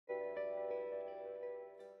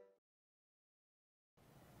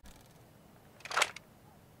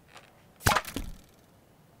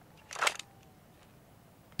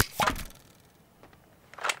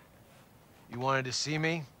wanted to see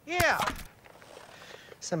me? Yeah.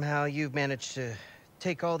 Somehow you've managed to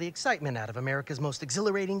take all the excitement out of America's most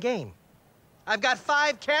exhilarating game. I've got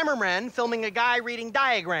 5 cameramen filming a guy reading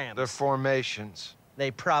diagrams. They're formations.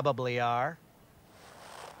 They probably are.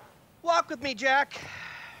 Walk with me, Jack.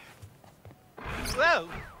 Whoa.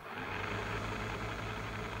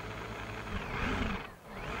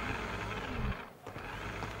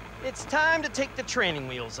 It's time to take the training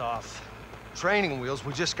wheels off. Training wheels,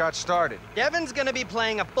 we just got started. Devin's gonna be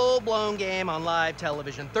playing a full-blown game on live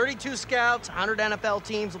television. 32 scouts, 100 NFL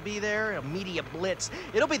teams will be there, a media blitz.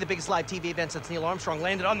 It'll be the biggest live TV event since Neil Armstrong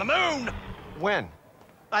landed on the moon! When?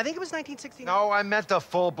 I think it was 1969. No, I meant the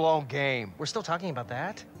full-blown game. We're still talking about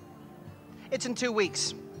that? It's in 2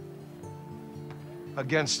 weeks.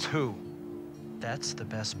 Against who? That's the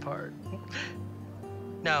best part.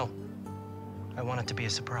 No. I want it to be a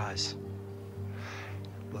surprise.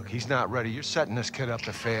 Look, he's not ready. You're setting this kid up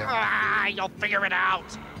to fail. Ah, you'll figure it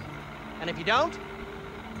out. And if you don't,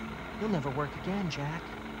 you'll never work again, Jack.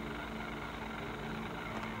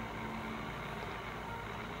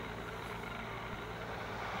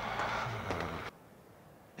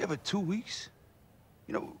 Yeah, but 2 weeks?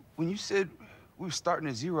 You know, when you said we were starting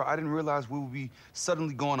at 0, I didn't realize we would be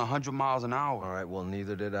suddenly going 100 miles an hour. All right, well,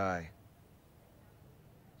 neither did I.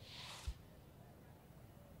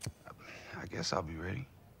 I guess I'll be ready.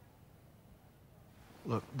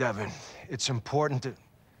 Look, Devin, it's important to...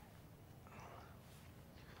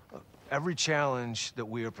 Look, every challenge that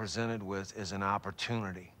we are presented with is an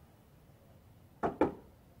opportunity.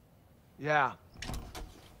 Yeah.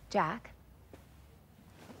 Jack?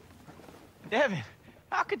 Devin,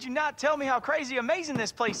 how could you not tell me how crazy amazing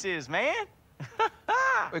this place is, man?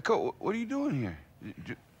 Wait, Cole, what are you doing here?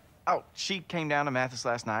 Oh, she came down to Mathis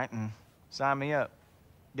last night and signed me up.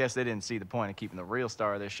 Guess they didn't see the point of keeping the real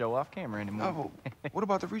star of this show off camera anymore. Oh, what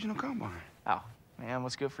about the regional combine? Oh, man,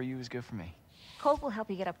 what's good for you is good for me. Colt will help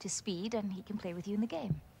you get up to speed, and he can play with you in the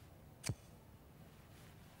game.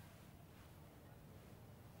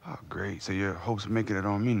 Oh, great. So your hopes of making it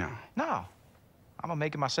on me now? No, I'm gonna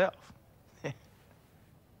make it myself.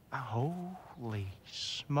 Holy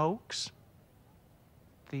smokes.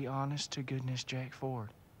 The honest-to-goodness Jack Ford.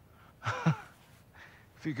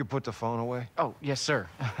 If you could put the phone away. Oh, yes, sir.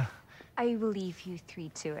 I will leave you 3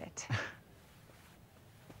 to it.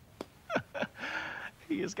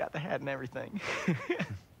 He has got the hat and everything.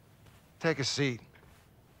 Take a seat.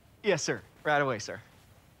 Yes, sir. Right away, sir.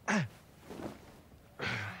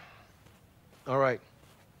 All right.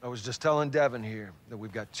 I was just telling Devin here that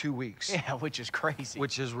we've got 2 weeks. Yeah, which is crazy.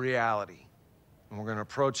 Which is reality. And we're gonna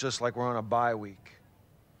approach this like we're on a bye week.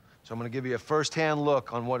 So I'm gonna give you a first-hand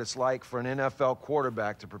look on what it's like for an NFL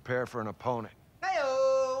quarterback to prepare for an opponent.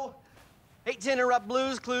 Hey-o! Hate to interrupt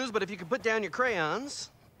Blue's Clues, but if you could put down your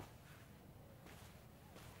crayons.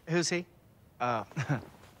 Who's he?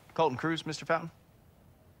 Colton Cruz, Mr. Fountain.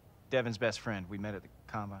 Devin's best friend. We met at the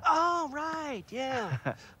combine. Oh, right, yeah.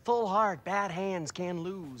 Full heart, bad hands, can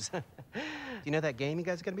lose. Do you know that game you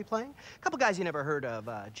guys are gonna be playing? A couple guys you never heard of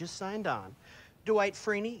just signed on. Dwight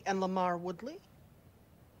Freeney and Lamar Woodley.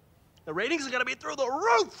 The ratings are gonna be through the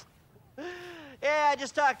roof! Yeah, I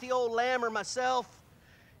just talked to the old Lammer myself.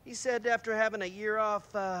 He said after having a year off,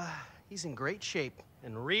 he's in great shape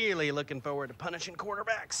and really looking forward to punishing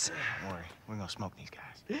quarterbacks. Don't worry, we're gonna smoke these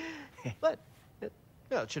guys. But, it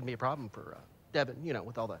shouldn't be a problem for Devin, you know,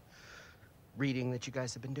 with all the reading that you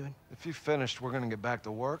guys have been doing. If you finished, we're gonna get back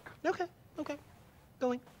to work. Okay,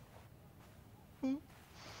 going.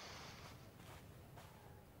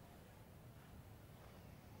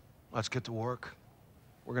 Let's get to work.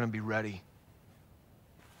 We're gonna be ready.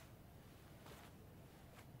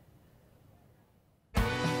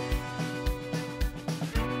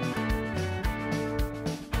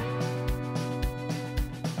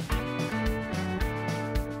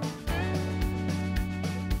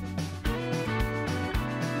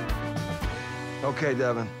 Okay,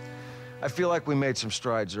 Devin. I feel like we made some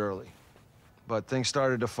strides early. But things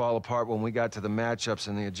started to fall apart when we got to the matchups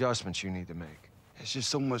and the adjustments you need to make. It's just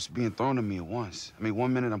so much being thrown at me at once. I mean,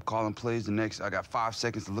 1 minute I'm calling plays, the next I got 5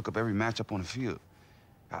 seconds to look up every matchup on the field.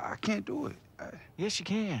 I can't do it. Yes, you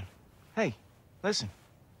can. Hey, listen,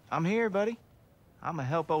 I'm here, buddy. I'm gonna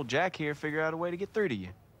help old Jack here figure out a way to get through to you.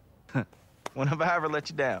 When have I ever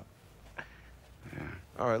let you down? Yeah.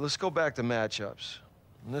 All right, let's go back to matchups.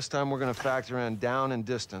 And this time we're gonna factor in down and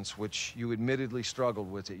distance, which you admittedly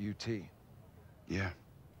struggled with at UT. Yeah.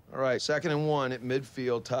 All right, 2nd and 1 at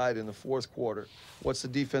midfield, tied in the 4th quarter. What's the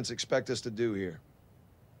defense expect us to do here?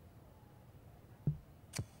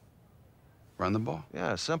 Run the ball.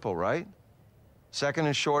 Yeah, simple, right? Second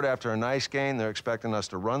and short after a nice gain, they're expecting us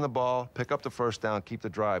to run the ball, pick up the first down, keep the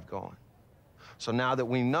drive going. So now that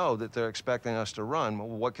we know that they're expecting us to run, well,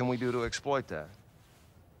 what can we do to exploit that?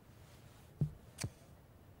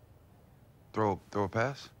 Throw a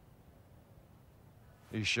pass?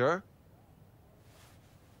 Are you sure?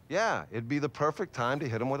 Yeah, it'd be the perfect time to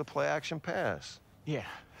hit them with a play-action pass. Yeah,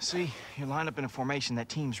 see, you line up in a formation that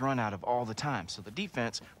teams run out of all the time, so the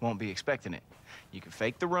defense won't be expecting it. You can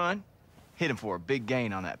fake the run, hit him for a big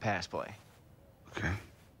gain on that pass play. Okay.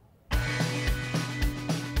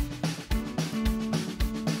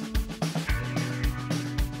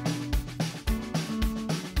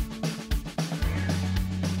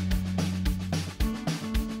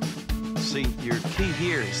 See, your key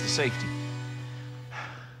here is the safety.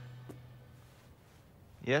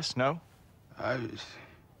 Yes, no? Oh,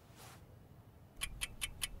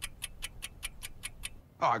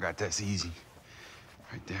 I got that. It's easy.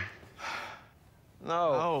 Right there.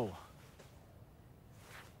 No.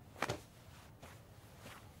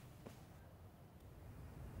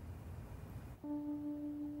 Oh.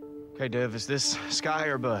 Okay, Dev, is this Sky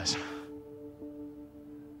or Buzz?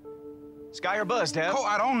 Sky or Buzz, Dev? Cole,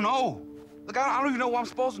 I don't know. Look, I don't even know what I'm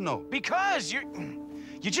supposed to know. Because you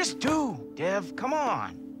just do, Dev. Come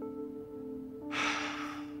on.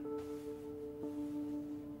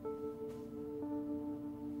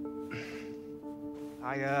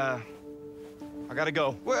 I gotta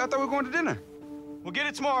go. Wait, I thought we were going to dinner. We'll get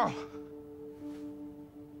it tomorrow.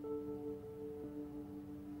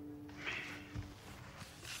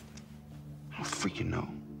 I don't freaking know.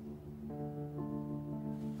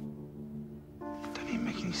 Doesn't even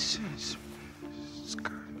make any sense.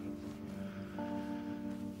 Sky.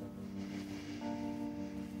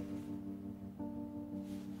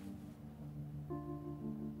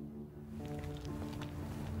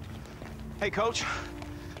 Hey, Coach.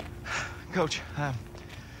 Coach,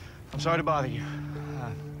 I'm sorry to bother you.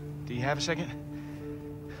 Do you have a second?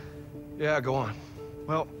 Yeah, go on.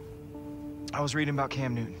 Well, I was reading about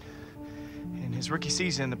Cam Newton. In his rookie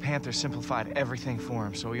season, the Panthers simplified everything for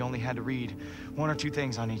him, so he only had to read one or two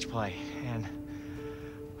things on each play. And,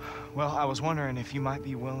 well, I was wondering if you might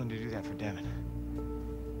be willing to do that for Devin.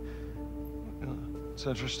 It's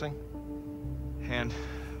interesting. And,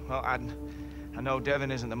 well, I know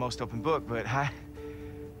Devin isn't the most open book, but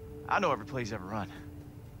I know every play he's ever run.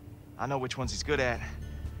 I know which ones he's good at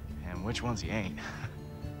and which ones he ain't.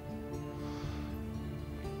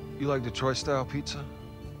 You like Detroit-style pizza?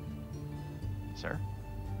 Sir?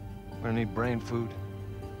 We're gonna need brain food.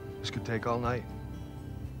 This could take all night.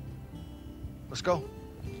 Let's go.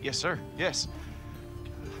 Yes, sir. Yes.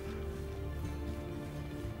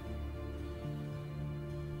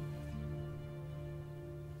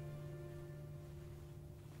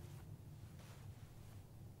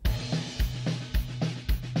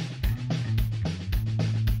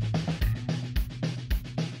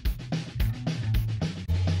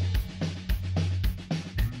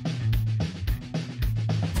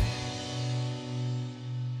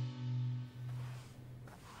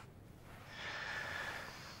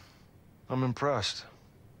 I'm impressed.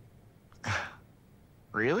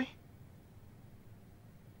 Really?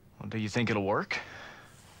 Well, do you think it'll work?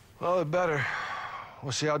 Well, it better.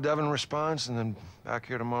 We'll see how Devin responds, and then back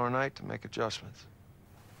here tomorrow night to make adjustments.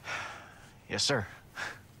 Yes, sir.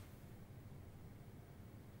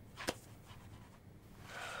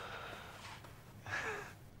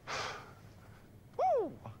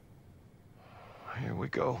 Woo! Here we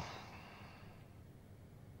go.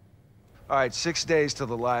 All right, 6 days till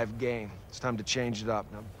the live game. It's time to change it up.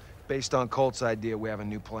 Now, based on Colt's idea, we have a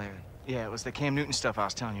new plan. Yeah, it was the Cam Newton stuff I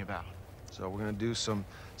was telling you about. So we're gonna do some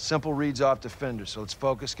simple reads off defenders. So let's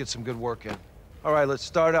focus, get some good work in. All right, let's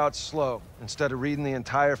start out slow. Instead of reading the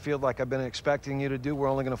entire field like I've been expecting you to do, we're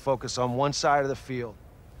only gonna focus on one side of the field.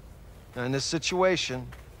 Now, in this situation,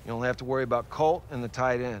 you only have to worry about Colt and the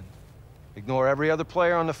tight end. Ignore every other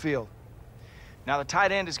player on the field. Now, the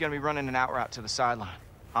tight end is going to be running an out route to the sideline.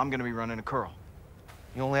 I'm going to be running a curl.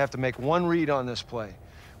 You only have to make one read on this play.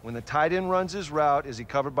 When the tight end runs his route, is he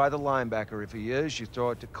covered by the linebacker? If he is, you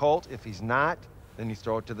throw it to Colt. If he's not, then you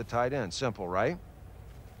throw it to the tight end. Simple, right?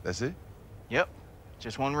 That's it? Yep,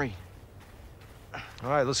 just one read. All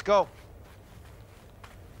right, let's go.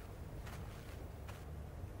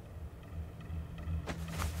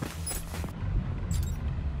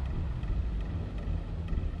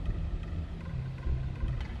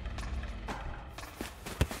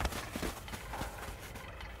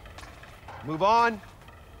 Move on.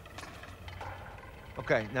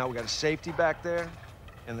 Okay, now we got a safety back there,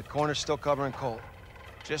 and the corner's still covering Colt.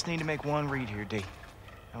 Just need to make one read here, D.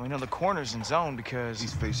 And we know the corner's in zone because...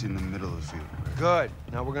 He's facing the middle of the field. Good.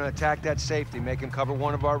 Now we're gonna attack that safety, make him cover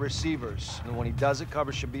one of our receivers. And when he does it,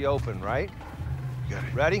 cover should be open, right? Got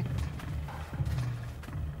it. Ready?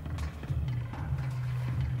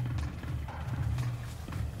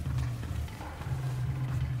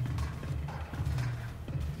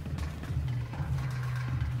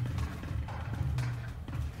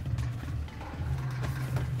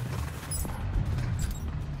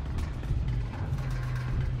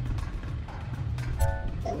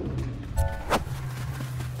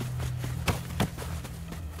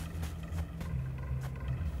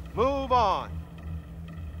 Move on.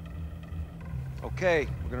 Okay,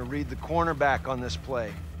 we're gonna read the cornerback on this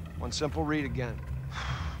play. One simple read again.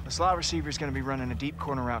 The slot receiver is going to be running a deep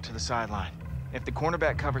corner route to the sideline. If the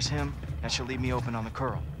cornerback covers him, that should leave me open on the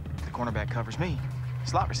curl. If the cornerback covers me,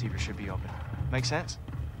 slot receiver should be open. Make sense?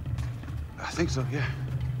 I think so, yeah.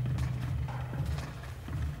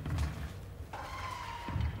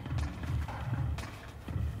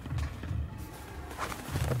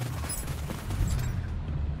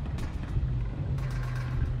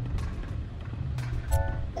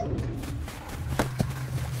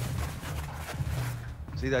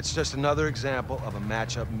 See, that's just another example of a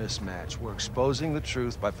matchup mismatch. We're exposing the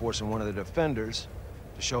truth by forcing one of the defenders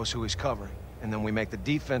to show us who he's covering. And then we make the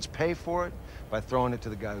defense pay for it by throwing it to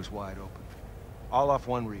the guy who's wide open. All off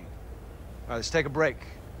one read. All right, let's take a break.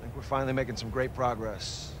 I think we're finally making some great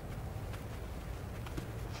progress.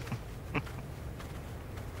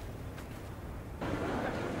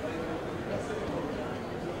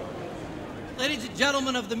 Ladies and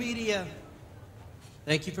gentlemen of the media,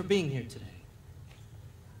 thank you for being here today.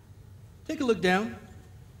 Take a look down.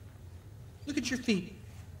 Look at your feet.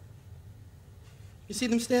 You see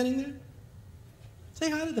them standing there? Say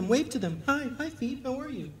hi to them, wave to them. Hi feet, how are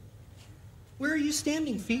you? Where are you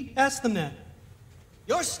standing, feet? Ask them that.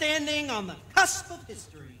 You're standing on the cusp of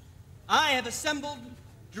history. I have assembled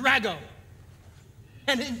Drago.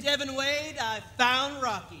 And in Devin Wade, I found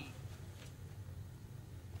Rocky.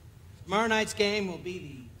 Tomorrow night's game will be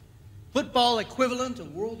the football equivalent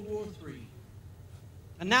of World War III.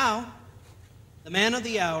 And now, the man of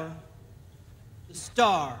the hour, the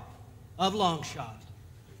star of Longshot,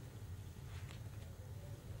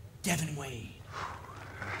 Devin Wade.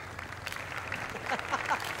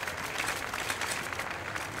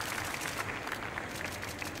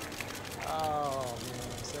 Oh, man,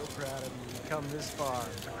 I'm so proud of you. You've come this far.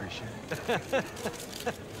 Appreciate it.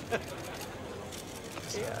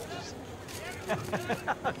 Yeah.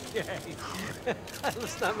 Okay.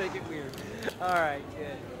 Let's not make it weird. All right,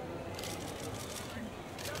 good.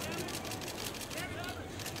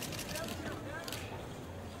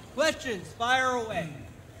 Questions, fire away.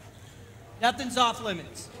 Nothing's off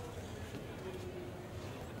limits.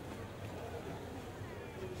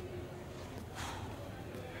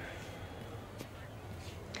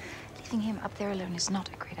 Leaving him up there alone is not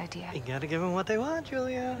a great idea. You gotta give them what they want,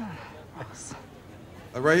 Julia. Ross.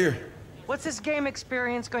 Right here. What's this game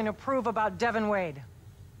experience going to prove about Devin Wade?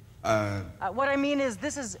 What I mean is,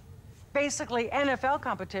 this is basically NFL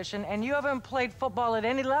competition, and you haven't played football at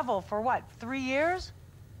any level for what, 3 years?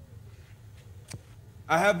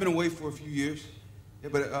 I have been away for a few years. Yeah,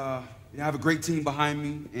 but I have a great team behind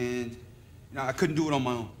me, and I couldn't do it on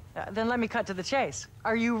my own. Then let me cut to the chase.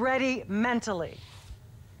 Are you ready mentally?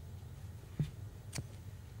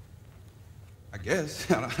 I guess.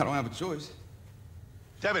 I don't have a choice.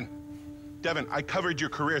 Devin, I covered your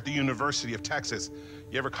career at the University of Texas.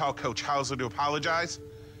 You ever call Coach Hauser to apologize?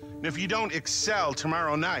 And if you don't excel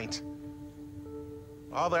tomorrow night,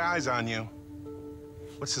 all their eyes on you.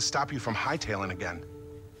 What's to stop you from hightailing again?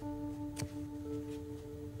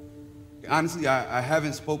 Honestly, I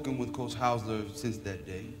haven't spoken with Coach Hauser since that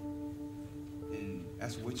day. And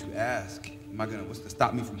as for what you ask, what's to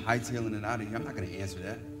stop me from hightailing it out of here? I'm not gonna answer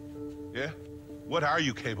that. Yeah? What are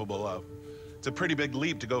you capable of? It's a pretty big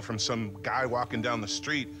leap to go from some guy walking down the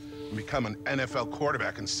street and become an NFL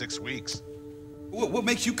quarterback in 6 weeks. What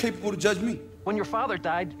makes you capable to judge me? When your father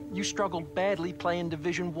died, you struggled badly playing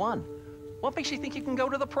Division I. What makes you think you can go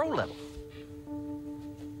to the pro level?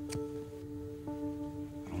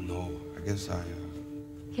 I don't know. I guess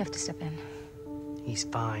You have to step in. He's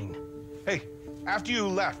fine. Hey, after you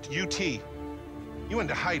left UT, you went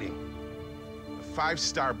into hiding. A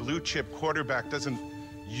 5-star blue chip quarterback doesn't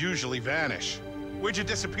usually vanish. Where'd you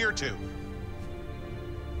disappear to?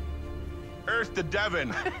 Earth to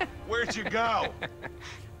Devin. Where'd you go?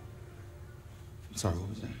 Sorry, what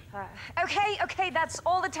was that? Okay, that's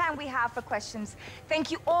all the time we have for questions. Thank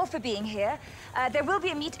you all for being here. There will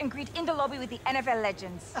be a meet and greet in the lobby with the NFL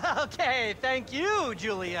legends. Okay, thank you,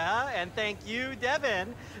 Julia, and thank you,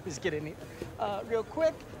 Devin. Let's get in here real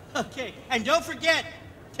quick. Okay, and don't forget,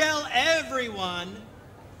 tell everyone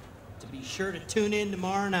to be sure to tune in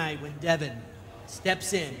tomorrow night when Devin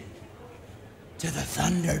steps in to the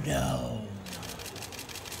Thunderdome.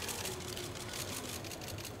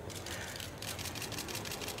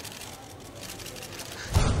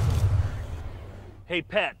 Hey,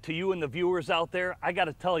 Pat, to you and the viewers out there, I got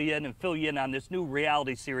to tell you and fill you in on this new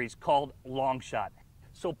reality series called Long Shot.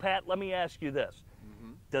 So, Pat, let me ask you this.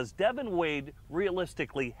 Does Devin Wade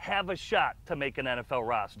realistically have a shot to make an NFL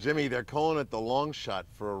roster? Jimmy, they're calling it the long shot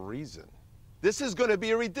for a reason. This is going to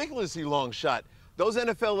be a ridiculously long shot. Those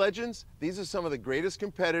NFL legends, these are some of the greatest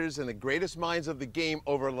competitors and the greatest minds of the game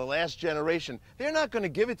over the last generation. They're not going to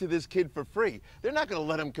give it to this kid for free. They're not going to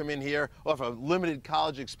let him come in here off a limited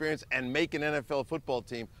college experience and make an NFL football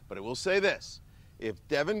team. But I will say this, if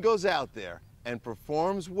Devin goes out there and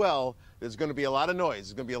performs well, there's going to be a lot of noise.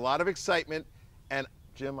 There's going to be a lot of excitement. And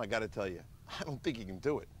Jim, I got to tell you, I don't think he can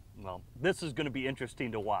do it. Well, this is going to be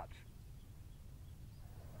interesting to watch.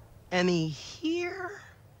 Any here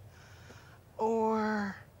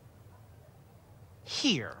or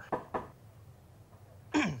here?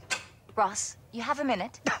 Ross, you have a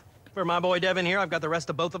minute? For my boy Devin here, I've got the rest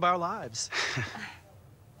of both of our lives.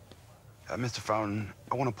 Mr. Fountain,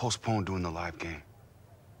 I want to postpone doing the live game.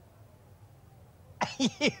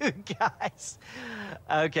 You guys.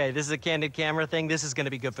 Okay, this is a candid camera thing. This is going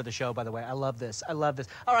to be good for the show, by the way. I love this. I love this.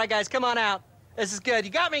 All right, guys, come on out. This is good.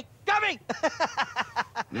 You got me. Got me.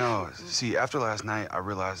 No, see, after last night, I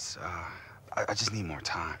realized I just need more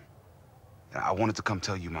time. I wanted to come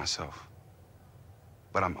tell you myself.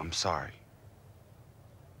 But I'm sorry.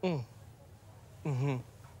 You're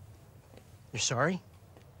sorry?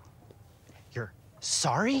 You're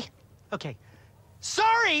sorry? Okay.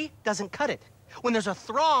 Sorry doesn't cut it. When there's a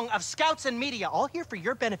throng of scouts and media all here for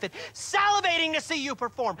your benefit, salivating to see you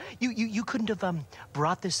perform, you couldn't have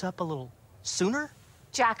brought this up a little sooner?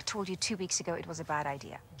 Jack told you 2 weeks ago it was a bad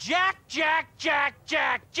idea. Jack!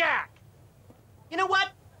 You know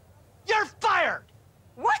what? You're fired!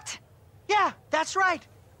 What? Yeah, that's right.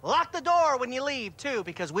 Lock the door when you leave, too,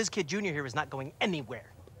 because WizKid Jr. here is not going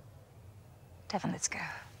anywhere. Devin, let's go.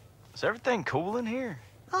 Is everything cool in here?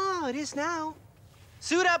 Oh, it is now.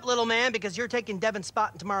 Suit up, little man, because you're taking Devin's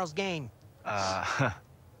spot in tomorrow's game.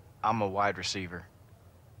 I'm a wide receiver.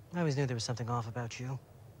 I always knew there was something off about you.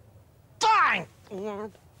 Fine!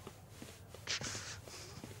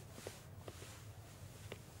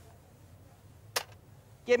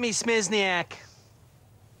 Get me Smizniak.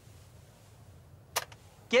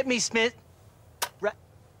 Get me Smith...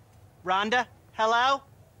 Rhonda? Hello?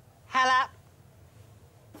 Hello?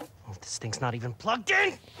 Oh, this thing's not even plugged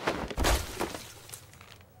in!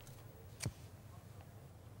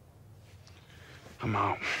 I'm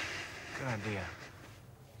out. Good idea.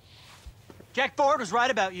 Jack Ford was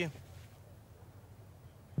right about you.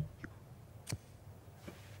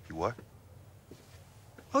 You what?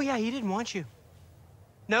 Oh, yeah, he didn't want you.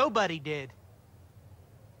 Nobody did.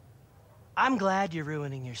 I'm glad you're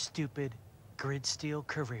ruining your stupid grid steel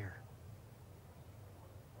career.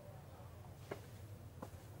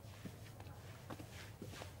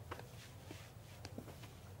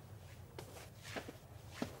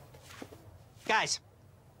 Guys.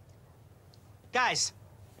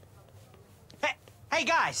 Hey,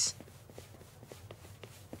 guys.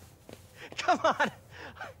 Come on.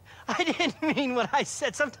 I didn't mean what I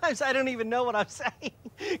said. Sometimes I don't even know what I'm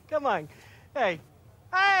saying. Come on. Hey.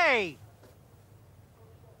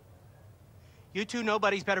 You two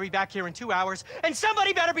nobodies better be back here in 2 hours, and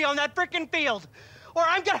somebody better be on that frickin' field, or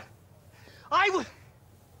I would...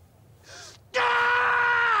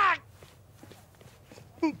 Ah!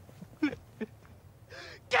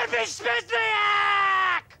 Get me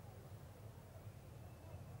Smithniak!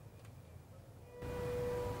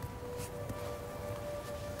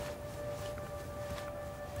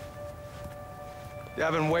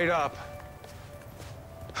 Devin, wait up.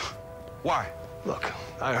 Why? Look,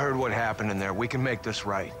 I heard what happened in there. We can make this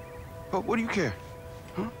right. But what do you care?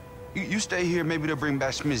 Huh? You stay here, maybe they'll bring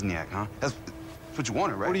back Smizniak, huh? That's what you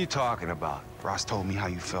wanted, right? What are you talking about? Ross told me how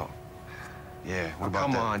you felt. Yeah, what about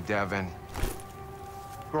Come that? on, Devin.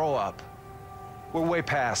 Grow up. We're way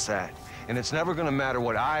past that. And it's never gonna matter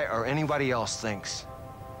what I or anybody else thinks.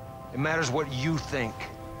 It matters what you think.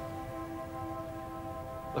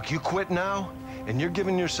 Look, you quit now, and you're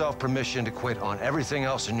giving yourself permission to quit on everything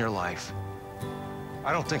else in your life.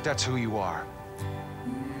 I don't think that's who you are.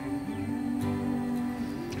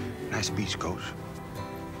 Nice speech, Coach.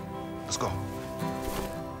 Let's go.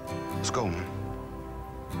 Let's go, man.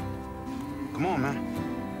 Come on, man.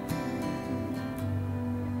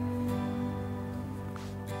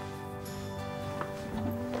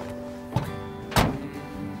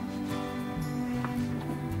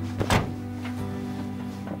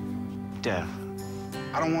 Dev.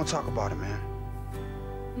 I don't want to talk about it, man.